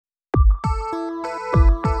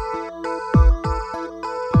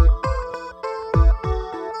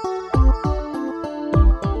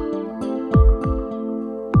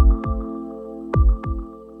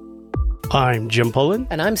I'm Jim Pullen.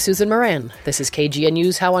 And I'm Susan Moran. This is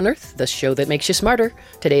KGNU's How on Earth, the show that makes you smarter.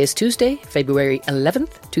 Today is Tuesday, February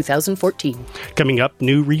 11th, 2014. Coming up,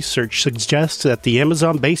 new research suggests that the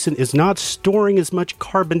Amazon basin is not storing as much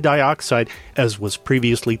carbon dioxide as was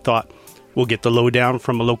previously thought. We'll get the lowdown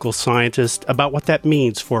from a local scientist about what that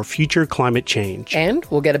means for future climate change. And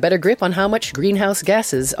we'll get a better grip on how much greenhouse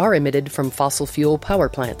gases are emitted from fossil fuel power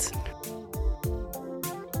plants.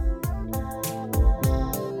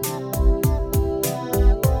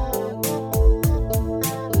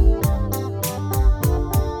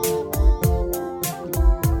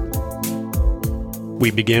 We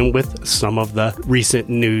begin with some of the recent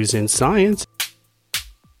news in science.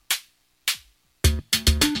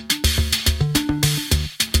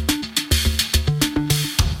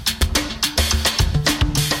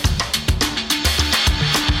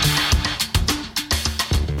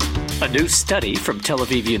 A new study from Tel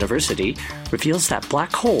Aviv University reveals that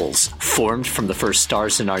black holes, formed from the first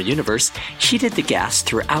stars in our universe, heated the gas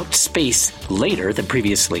throughout space later than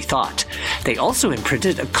previously thought. They also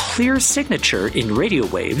imprinted a clear signature in radio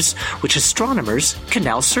waves, which astronomers can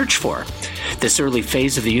now search for. This early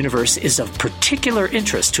phase of the universe is of particular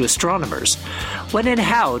interest to astronomers. When and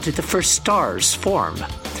how did the first stars form?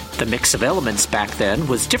 The mix of elements back then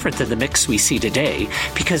was different than the mix we see today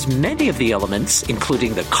because many of the elements,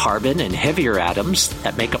 including the carbon and heavier atoms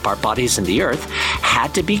that make up our bodies and the Earth,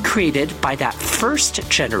 had to be created by that first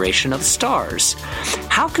generation of stars.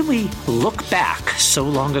 How can we look back so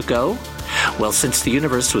long ago? Well, since the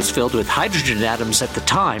universe was filled with hydrogen atoms at the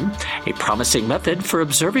time, a promising method for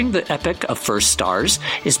observing the epoch of first stars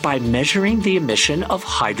is by measuring the emission of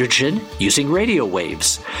hydrogen using radio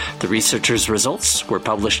waves. The researchers' results were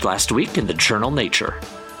published last week in the journal Nature.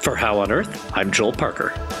 For How on Earth, I'm Joel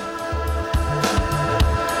Parker.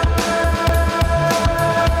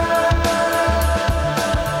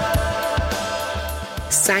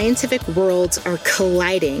 Scientific worlds are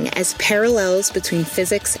colliding as parallels between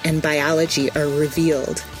physics and biology are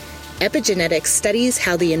revealed. Epigenetics studies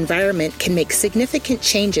how the environment can make significant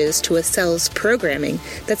changes to a cell's programming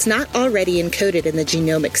that's not already encoded in the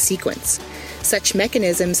genomic sequence. Such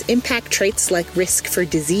mechanisms impact traits like risk for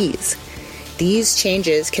disease. These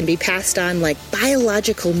changes can be passed on like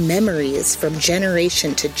biological memories from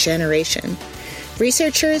generation to generation.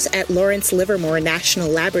 Researchers at Lawrence Livermore National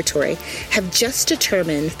Laboratory have just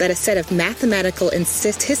determined that a set of mathematical and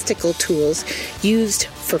statistical tools used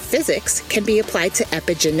for physics can be applied to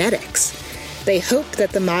epigenetics. They hope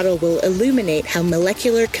that the model will illuminate how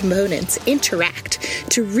molecular components interact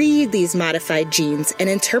to read these modified genes and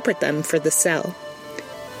interpret them for the cell.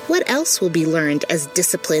 What else will be learned as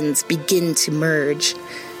disciplines begin to merge?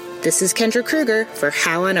 This is Kendra Kruger for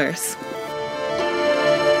How on Earth.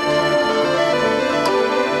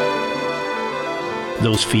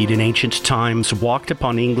 Those feet in ancient times walked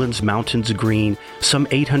upon England's mountains green. Some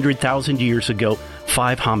 800,000 years ago,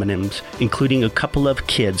 5 hominins, including a couple of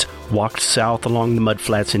kids, walked south along the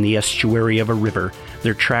mudflats in the estuary of a river.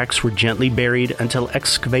 Their tracks were gently buried until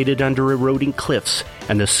excavated under eroding cliffs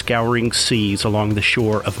and the scouring seas along the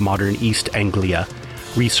shore of modern East Anglia.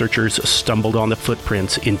 Researchers stumbled on the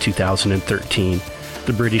footprints in 2013.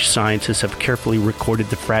 The British scientists have carefully recorded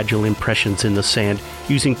the fragile impressions in the sand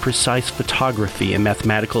using precise photography and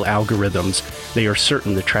mathematical algorithms. They are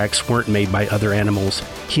certain the tracks weren't made by other animals.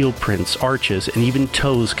 Heel prints, arches, and even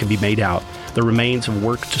toes can be made out. The remains of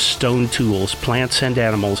worked stone tools, plants, and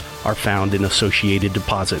animals are found in associated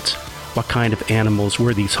deposits. What kind of animals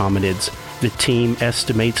were these hominids? The team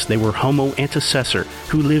estimates they were Homo antecessor,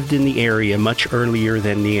 who lived in the area much earlier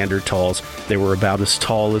than Neanderthals. They were about as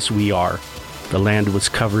tall as we are. The land was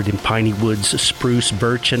covered in piney woods, spruce,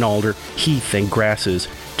 birch, and alder, heath, and grasses.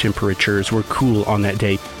 Temperatures were cool on that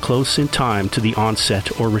day, close in time to the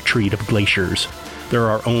onset or retreat of glaciers. There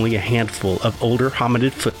are only a handful of older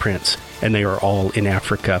hominid footprints, and they are all in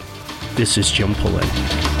Africa. This is Jim Pullen.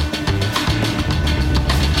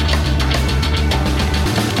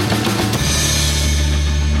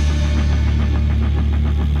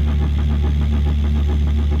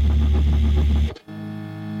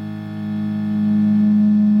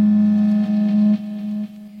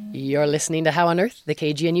 You're listening to How on Earth, the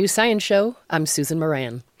KGNU Science Show. I'm Susan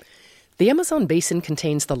Moran. The Amazon basin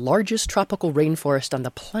contains the largest tropical rainforest on the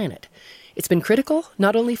planet. It's been critical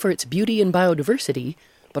not only for its beauty and biodiversity,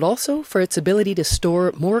 but also for its ability to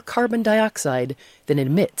store more carbon dioxide than it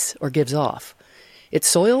emits or gives off. Its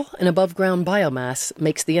soil and above-ground biomass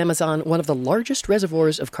makes the Amazon one of the largest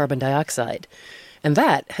reservoirs of carbon dioxide, and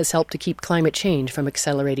that has helped to keep climate change from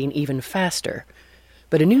accelerating even faster.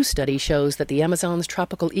 But a new study shows that the Amazon's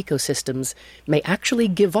tropical ecosystems may actually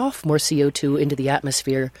give off more CO2 into the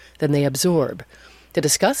atmosphere than they absorb. To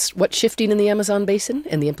discuss what's shifting in the Amazon basin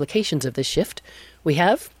and the implications of this shift, we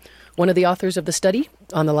have one of the authors of the study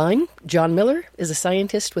on the line. John Miller is a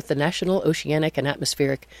scientist with the National Oceanic and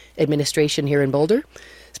Atmospheric Administration here in Boulder.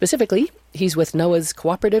 Specifically, he's with NOAA's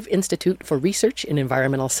Cooperative Institute for Research in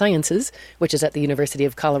Environmental Sciences, which is at the University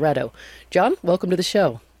of Colorado. John, welcome to the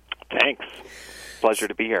show. Thanks. Pleasure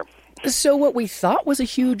to be here. So what we thought was a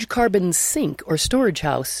huge carbon sink or storage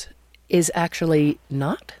house is actually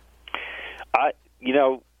not?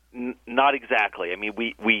 Not exactly. I mean,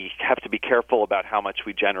 we have to be careful about how much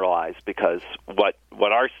we generalize, because what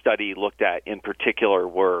our study looked at in particular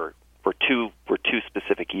were two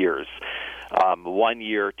specific years. 1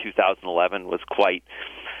 year, 2011, was quite,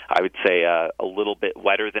 I would say, a little bit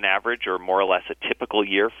wetter than average, or more or less a typical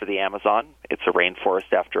year for the Amazon. It's a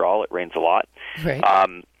rainforest after all. It rains a lot. Right.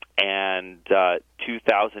 And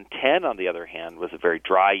 2010, on the other hand, was a very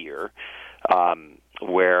dry year,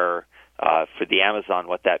 where for the Amazon,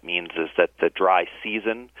 what that means is that the dry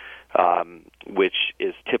season, which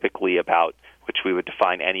is typically which we would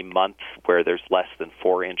define any month where there's less than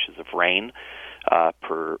 4 inches of rain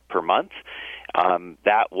per month,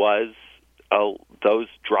 those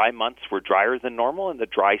dry months were drier than normal, and the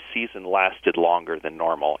dry season lasted longer than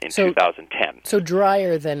normal in 2010. So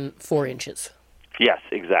drier than 4 inches. Yes,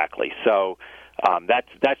 exactly. So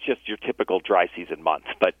that's just your typical dry season month.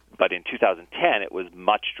 But in 2010, it was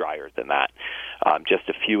much drier than that. Just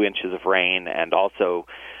a few inches of rain, and also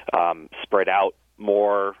spread out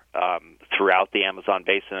more throughout the Amazon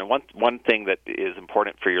basin. And one thing that is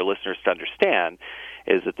important for your listeners to understand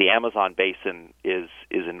is that the Amazon basin is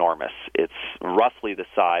enormous. It's roughly the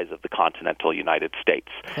size of the continental United States,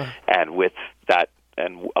 and with that.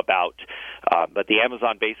 But the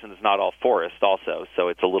Amazon basin is not all forest also, so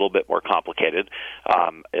it's a little bit more complicated.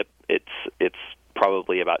 It's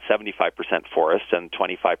probably about 75% forest, and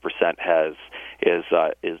 25%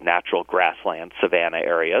 is natural grassland, savanna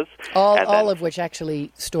areas. All of which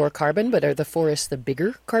actually store carbon, but are the forests the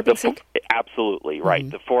bigger carbon sink? Absolutely, right.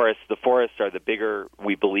 The forests are the bigger,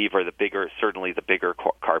 we believe, certainly the bigger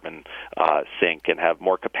carbon sink, and have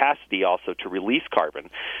more capacity also to release carbon,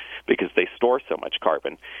 because they store so much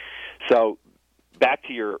carbon. So back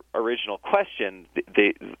to your original question,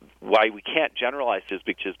 why we can't generalize this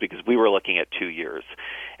is because we were looking at 2 years.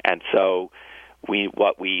 And so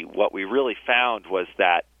what we really found was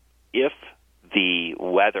that if the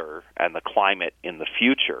weather and the climate in the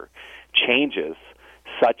future changes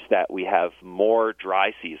such that we have more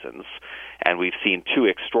dry seasons, and we've seen 2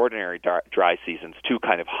 extraordinary dry seasons, 2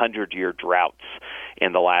 kind of 100-year droughts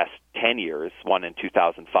in the last 10 years, one in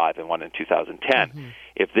 2005 and one in 2010. Mm-hmm.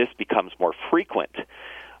 If this becomes more frequent,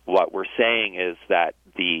 what we're saying is that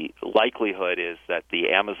the likelihood is that the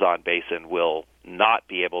Amazon basin will not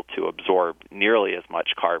be able to absorb nearly as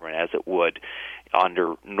much carbon as it would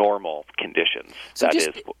under normal conditions.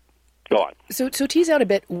 Go on. So tease out a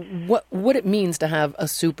bit what it means to have a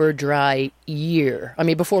super dry year. I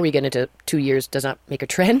mean, before we get into 2 years does not make a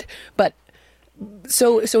trend, but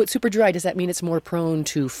so it's super dry. Does that mean it's more prone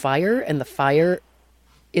to fire, and the fire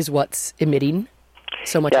is what's emitting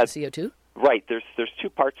so much of CO2? Right. There's 2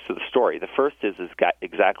 parts to the story. The first is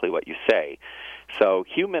exactly what you say. So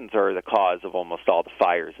humans are the cause of almost all the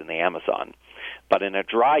fires in the Amazon. But in a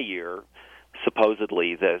dry year,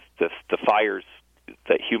 supposedly the fires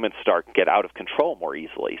that humans get out of control more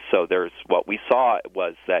easily. So what we saw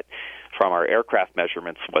was that from our aircraft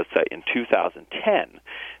measurements was that in 2010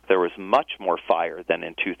 there was much more fire than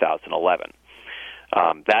in 2011.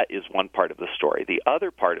 That is one part of the story. The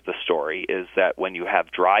other part of the story is that when you have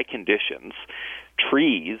dry conditions,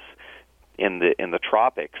 trees in the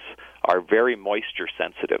tropics are very moisture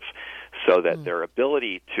sensitive, so that their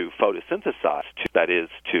ability to photosynthesize, that is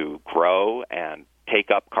to grow and take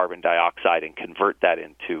up carbon dioxide and convert that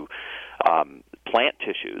into plant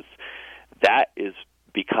tissues, that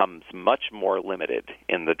becomes much more limited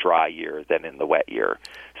in the dry year than in the wet year.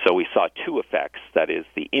 So we saw 2 effects, that is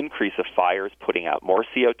the increase of fires putting out more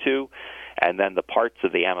CO2, and then the parts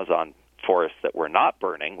of the Amazon forest that were not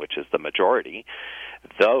burning, which is the majority,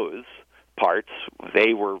 those parts,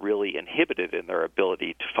 they were really inhibited in their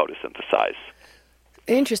ability to photosynthesize.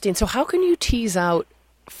 Interesting. So how can you tease out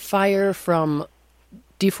fire from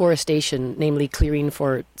deforestation, namely clearing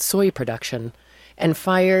for soy production, and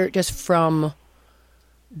fire just from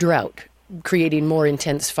drought, creating more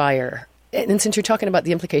intense fire? And since you're talking about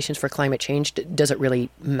the implications for climate change, does it really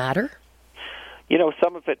matter?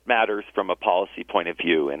 Some of it matters from a policy point of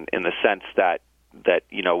view, in the sense that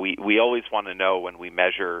we always want to know when we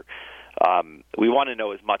measure we want to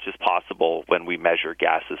know as much as possible when we measure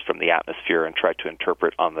gases from the atmosphere and try to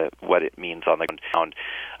interpret what it means on the ground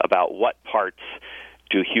about what parts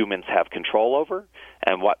do humans have control over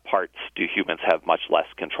and what parts do humans have much less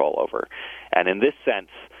control over. And in this sense,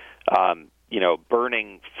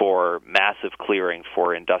 burning for massive clearing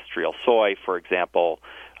for industrial soy, for example,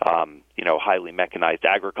 highly mechanized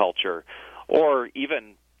agriculture, or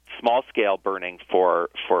even small-scale burning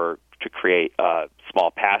to create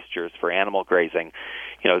small pastures for animal grazing,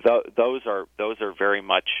 those are very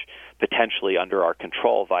much potentially under our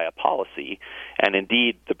control via policy. And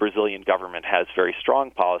indeed, the Brazilian government has very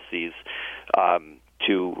strong policies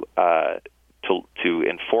to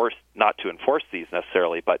enforce, not to enforce these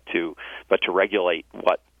necessarily, but to regulate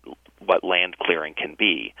what land clearing can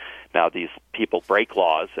be. Now, these people break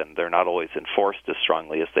laws, and they're not always enforced as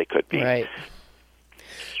strongly as they could be. Right.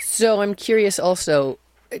 So I'm curious also,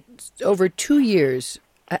 over 2 years,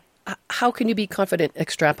 how can you be confident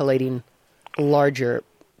extrapolating larger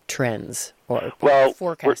trends or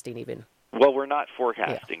forecasting even? Well, we're not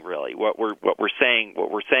forecasting really. What we're saying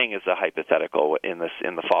is a hypothetical in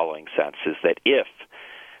the following sense, is that if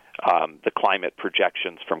the climate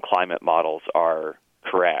projections from climate models are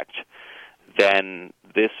correct, then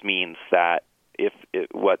this means that the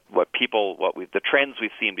trends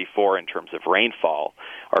we've seen before in terms of rainfall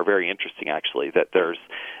are very interesting, actually, that there's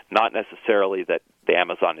not necessarily that the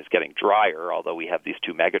Amazon is getting drier, although we have these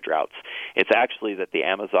two mega droughts. It's actually that the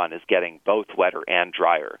Amazon is getting both wetter and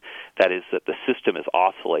drier. That is, that the system is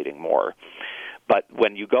oscillating more. But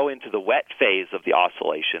when you go into the wet phase of the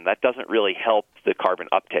oscillation, that doesn't really help the carbon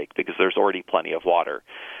uptake because there's already plenty of water.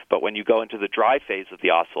 But when you go into the dry phase of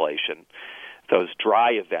the oscillation, those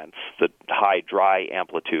dry events, the high dry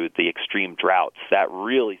amplitude, the extreme droughts, that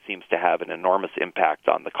really seems to have an enormous impact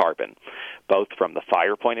on the carbon, both from the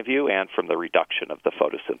fire point of view and from the reduction of the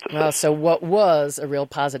photosynthesis. So what was a real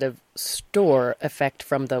positive store effect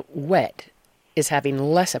from the wet is having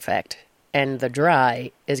less effect, and the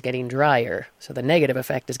dry is getting drier. So the negative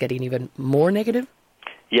effect is getting even more negative?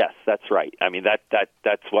 Yes, that's right. I mean,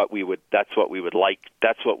 that's what we would like.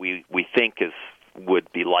 That's what we think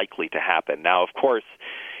would be likely to happen. Now, of course,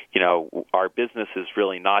 our business is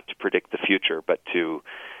really not to predict the future, but to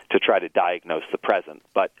try to diagnose the present.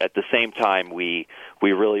 But at the same time, we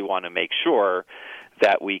really want to make sure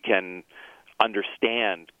that we can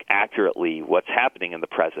understand accurately what's happening in the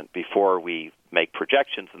present before we make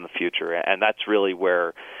projections in the future. And that's really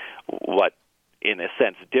where what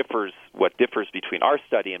differs between our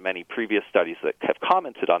study and many previous studies that have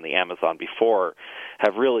commented on the Amazon before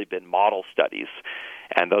have really been model studies.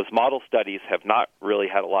 And those model studies have not really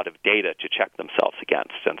had a lot of data to check themselves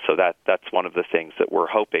against. And so that's one of the things that we're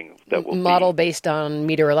hoping that will model based on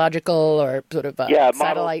meteorological or sort of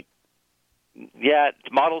satellite.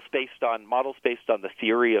 Models based on the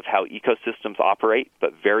theory of how ecosystems operate,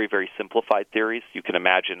 but very, very simplified theories. You can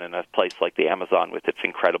imagine in a place like the Amazon with its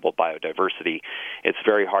incredible biodiversity, it's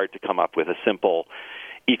very hard to come up with a simple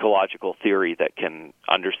ecological theory that can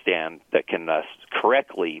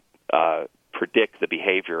correctly predict the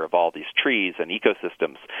behavior of all these trees and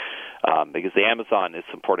ecosystems. Because the Amazon, is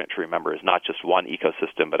important to remember, is not just one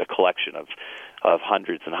ecosystem, but a collection of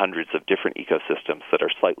hundreds and hundreds of different ecosystems that are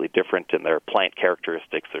slightly different in their plant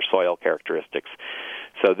characteristics, their soil characteristics.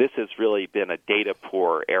 So this has really been a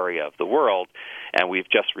data-poor area of the world, and we've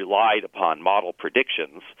just relied upon model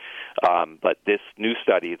predictions. But this new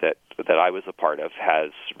study that I was a part of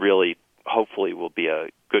has really, hopefully, will be a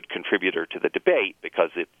good contributor to the debate because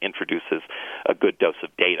it introduces a good dose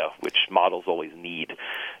of data, which models always need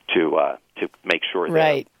to make sure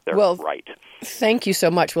they're right. Thank you so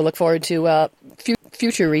much. We'll look forward to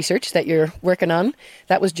future research that you're working on.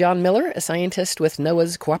 That was John Miller, a scientist with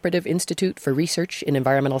NOAA's Cooperative Institute for Research in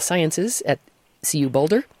Environmental Sciences at CU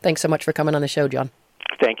Boulder. Thanks so much for coming on the show, John.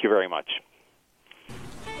 Thank you very much.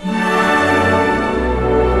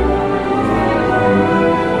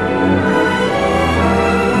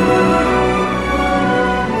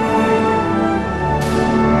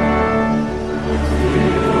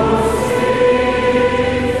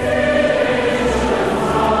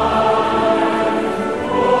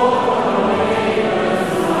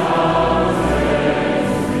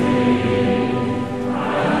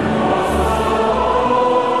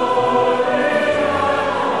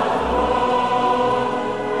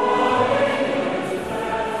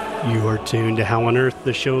 Tuned to How on Earth,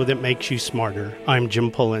 the show that makes you smarter. I'm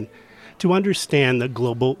Jim Pullen. To understand the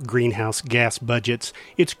global greenhouse gas budgets,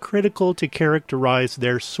 it's critical to characterize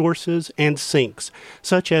their sources and sinks,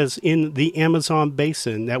 such as in the Amazon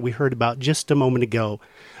basin that we heard about just a moment ago.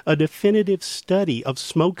 A definitive study of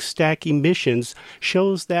smokestack emissions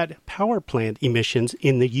shows that power plant emissions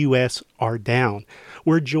in the U.S. are down.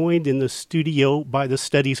 We're joined in the studio by the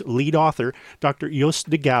study's lead author, Dr. Joost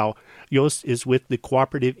de Gouw. Joost is with the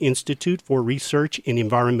Cooperative Institute for Research in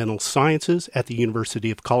Environmental Sciences at the University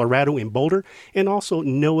of Colorado in Boulder, and also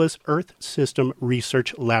NOAA's Earth System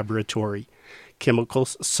Research Laboratory,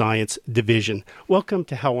 Chemicals Science Division. Welcome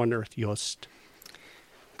to How on Earth, Joost.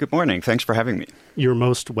 Good morning. Thanks for having me. You're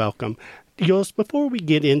most welcome. Joost, before we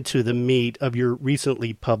get into the meat of your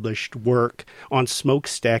recently published work on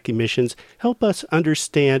smokestack emissions, help us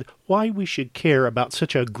understand why we should care about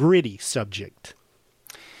such a gritty subject.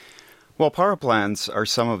 Well, power plants are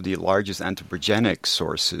some of the largest anthropogenic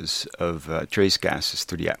sources of trace gases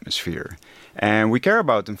to the atmosphere. And we care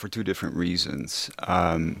about them for two different reasons.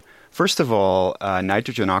 First of all,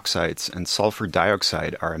 nitrogen oxides and sulfur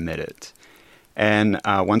dioxide are emitted. And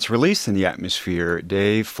once released in the atmosphere,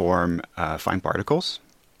 they form fine particles,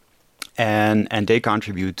 and they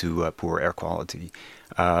contribute to poor air quality.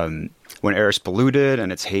 When air is polluted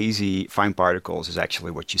and it's hazy, fine particles is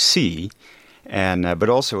actually what you see. But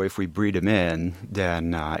also, if we breathe them in,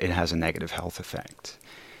 then it has a negative health effect.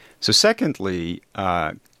 So secondly,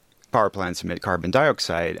 power plants emit carbon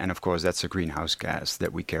dioxide, and of course, that's a greenhouse gas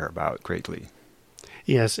that we care about greatly.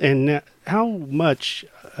 Yes, and how much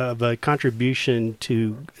of a contribution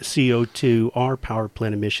to CO2 are power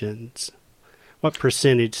plant emissions? What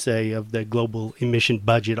percentage, say, of the global emission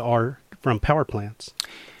budget are from power plants?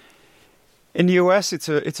 In the U.S., it's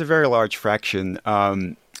a very large fraction.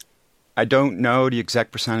 I don't know the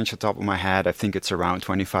exact percentage off the top of my head. I think it's around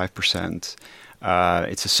 25%.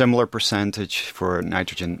 It's a similar percentage for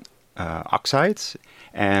nitrogen oxides.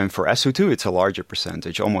 And for SO2, it's a larger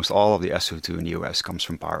percentage. Almost all of the SO2 in the U.S. comes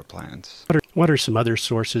from power plants. What are some other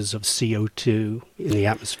sources of CO2 in the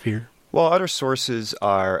atmosphere? Well, other sources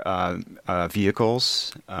are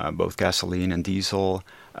vehicles, both gasoline and diesel,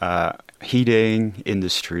 heating,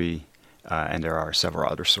 industry, and there are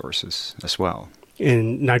several other sources as well.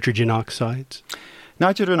 And nitrogen oxides?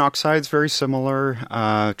 Nitrogen oxides, very similar.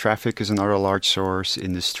 Traffic is another large source,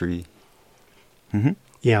 industry. Mm-hmm.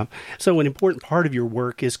 Yeah. So an important part of your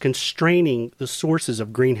work is constraining the sources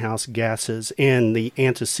of greenhouse gases and the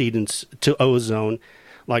antecedents to ozone,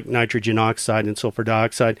 like nitrogen oxide and sulfur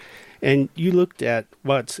dioxide. And you looked at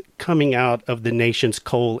what's coming out of the nation's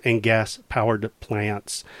coal and gas-powered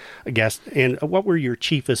plants. And what were your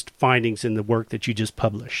chiefest findings in the work that you just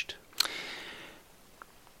published?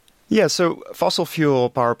 Yeah, so fossil fuel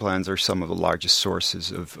power plants are some of the largest sources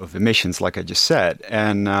of emissions, like I just said.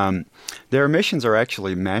 And their emissions are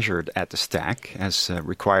actually measured at the stack, as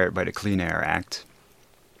required by the Clean Air Act.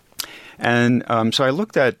 And so I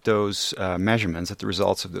looked at those measurements, at the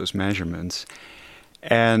results of those measurements,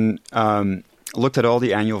 and looked at all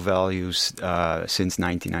the annual values since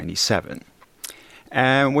 1997.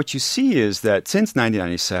 And what you see is that since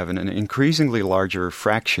 1997, an increasingly larger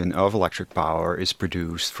fraction of electric power is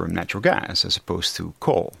produced from natural gas as opposed to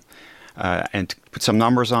coal. And to put some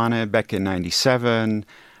numbers on it, back in 1997,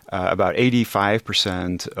 about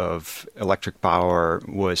 85% of electric power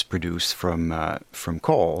was produced from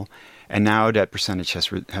coal, and now that percentage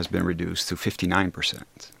has been reduced to 59%.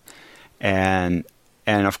 And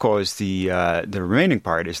of course, the remaining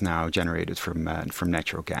part is now generated from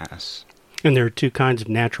natural gas. And there are two kinds of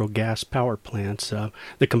natural gas power plants,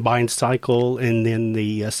 the combined cycle and then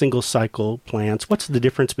the single cycle plants. What's the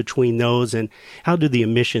difference between those, and how do the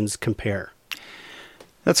emissions compare?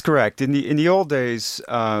 That's correct. In the old days,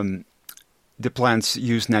 the plants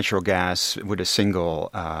used natural gas with a single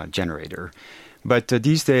generator. But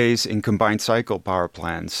these days, in combined cycle power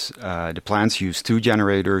plants, the plants use two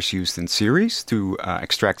generators used in series to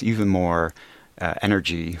extract even more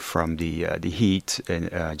energy from the heat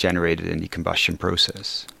generated in the combustion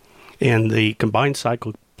process. And the combined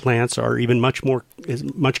cycle plants are even much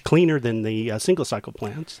cleaner than the single cycle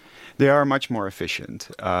plants. They are much more efficient.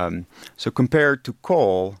 So compared to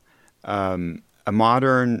coal, a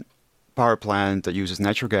modern power plant that uses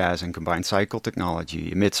natural gas and combined cycle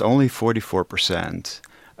technology emits only 44%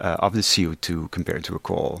 of the CO2 compared to a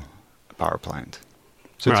coal power plant.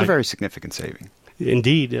 So it's a very significant saving.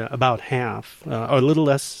 Indeed, about half, or a little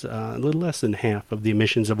less than half of the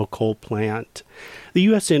emissions of a coal plant. The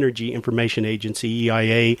U.S. Energy Information Agency,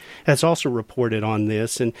 EIA, has also reported on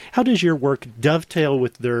this. And how does your work dovetail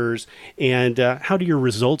with theirs, and how do your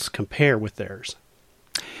results compare with theirs?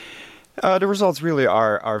 The results really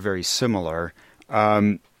are very similar.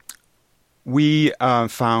 We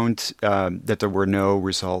found that there were no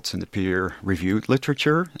results in the peer-reviewed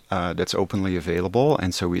literature that's openly available,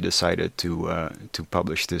 and so we decided to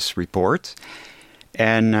publish this report,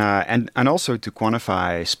 and also to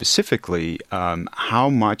quantify specifically how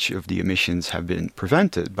much of the emissions have been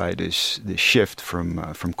prevented by this shift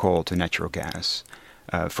from coal to natural gas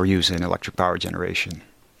for use in electric power generation.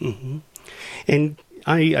 Mm-hmm. And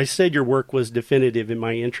I said your work was definitive in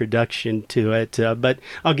my introduction to it, but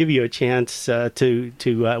I'll give you a chance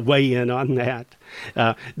to weigh in on that.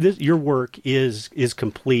 Your work is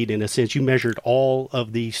complete in a sense. You measured all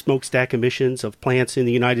of the smokestack emissions of plants in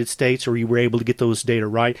the United States, or you were able to get those data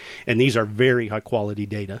right, and these are very high-quality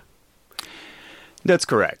data. That's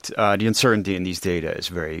correct. The uncertainty in these data is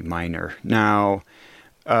very minor. Now,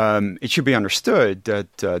 it should be understood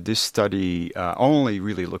that this study only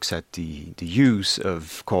really looks at the use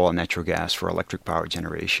of coal and natural gas for electric power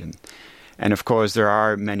generation. And of course, there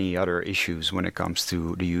are many other issues when it comes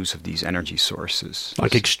to the use of these energy sources.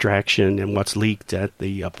 Like extraction and what's leaked at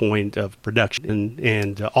the point of production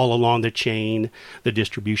and all along the chain, the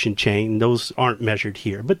distribution chain. Those aren't measured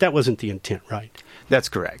here. But that wasn't the intent, right? That's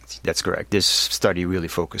correct. That's correct. This study really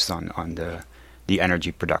focused on the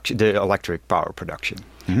energy production, the electric power production.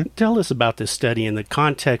 Mm-hmm. Tell us about this study in the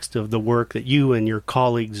context of the work that you and your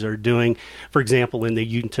colleagues are doing, for example, in the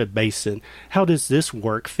Uinta Basin. How does this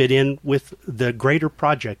work fit in with the greater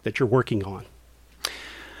project that you're working on?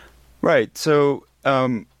 Right. So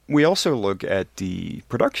we also look at the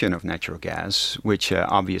production of natural gas, which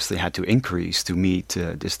obviously had to increase to meet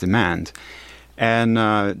this demand. And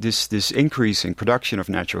this increase in production of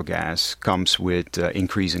natural gas comes with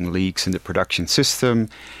increasing leaks in the production system,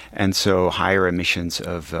 and so higher emissions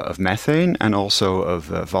of methane and also of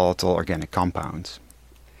volatile organic compounds.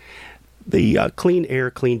 The Clean Air,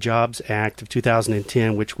 Clean Jobs Act of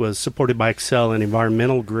 2010, which was supported by Excel and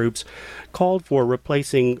environmental groups, called for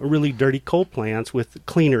replacing really dirty coal plants with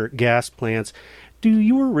cleaner gas plants. Do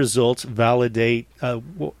your results validate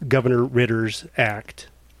Governor Ritter's act?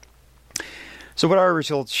 So what our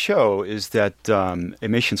results show is that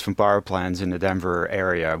emissions from power plants in the Denver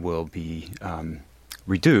area will be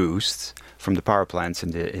reduced from the power plants in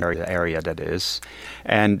the area that is,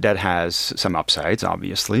 and that has some upsides,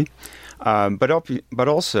 obviously. But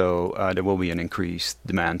also there will be an increased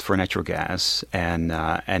demand for natural gas, and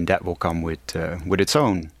that will come with its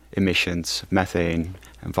own emissions, methane,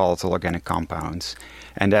 and volatile organic compounds,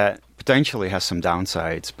 and that potentially has some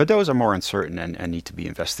downsides, but those are more uncertain and need to be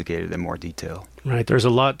investigated in more detail. Right, there's a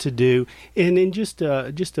lot to do. And in just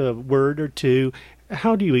a word or two,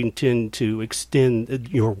 how do you intend to extend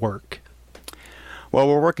your work? Well,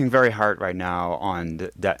 we're working very hard right now on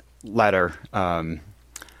that latter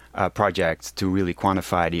project to really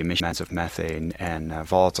quantify the emissions of methane and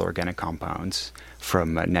volatile organic compounds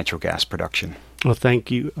from natural gas production. Well, thank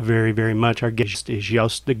you very, very much. Our guest is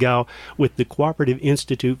Joost de Gouw with the Cooperative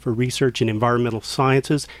Institute for Research in Environmental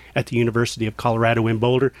Sciences at the University of Colorado in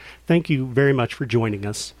Boulder. Thank you very much for joining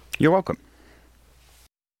us. You're welcome.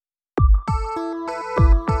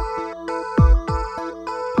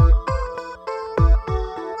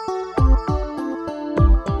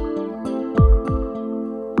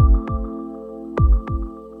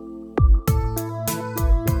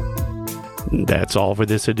 That's all for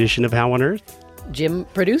this edition of How on Earth. Jim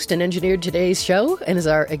produced and engineered today's show and is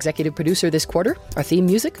our executive producer this quarter. Our theme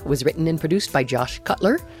music was written and produced by Josh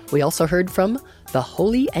Cutler. We also heard from the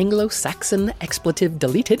Holy Anglo-Saxon Expletive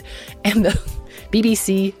Deleted and the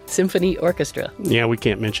BBC Symphony Orchestra. Yeah, we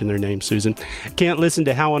can't mention their names, Susan. Can't listen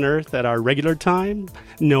to How on Earth at our regular time?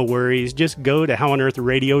 No worries. Just go to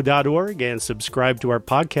howonearthradio.org and subscribe to our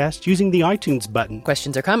podcast using the iTunes button.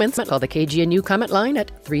 Questions or comments? Call the KGNU comment line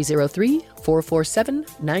at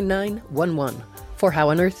 303-447-9911. For How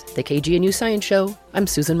on Earth, the KGNU Science Show, I'm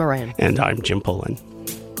Susan Moran. And I'm Jim Pullen.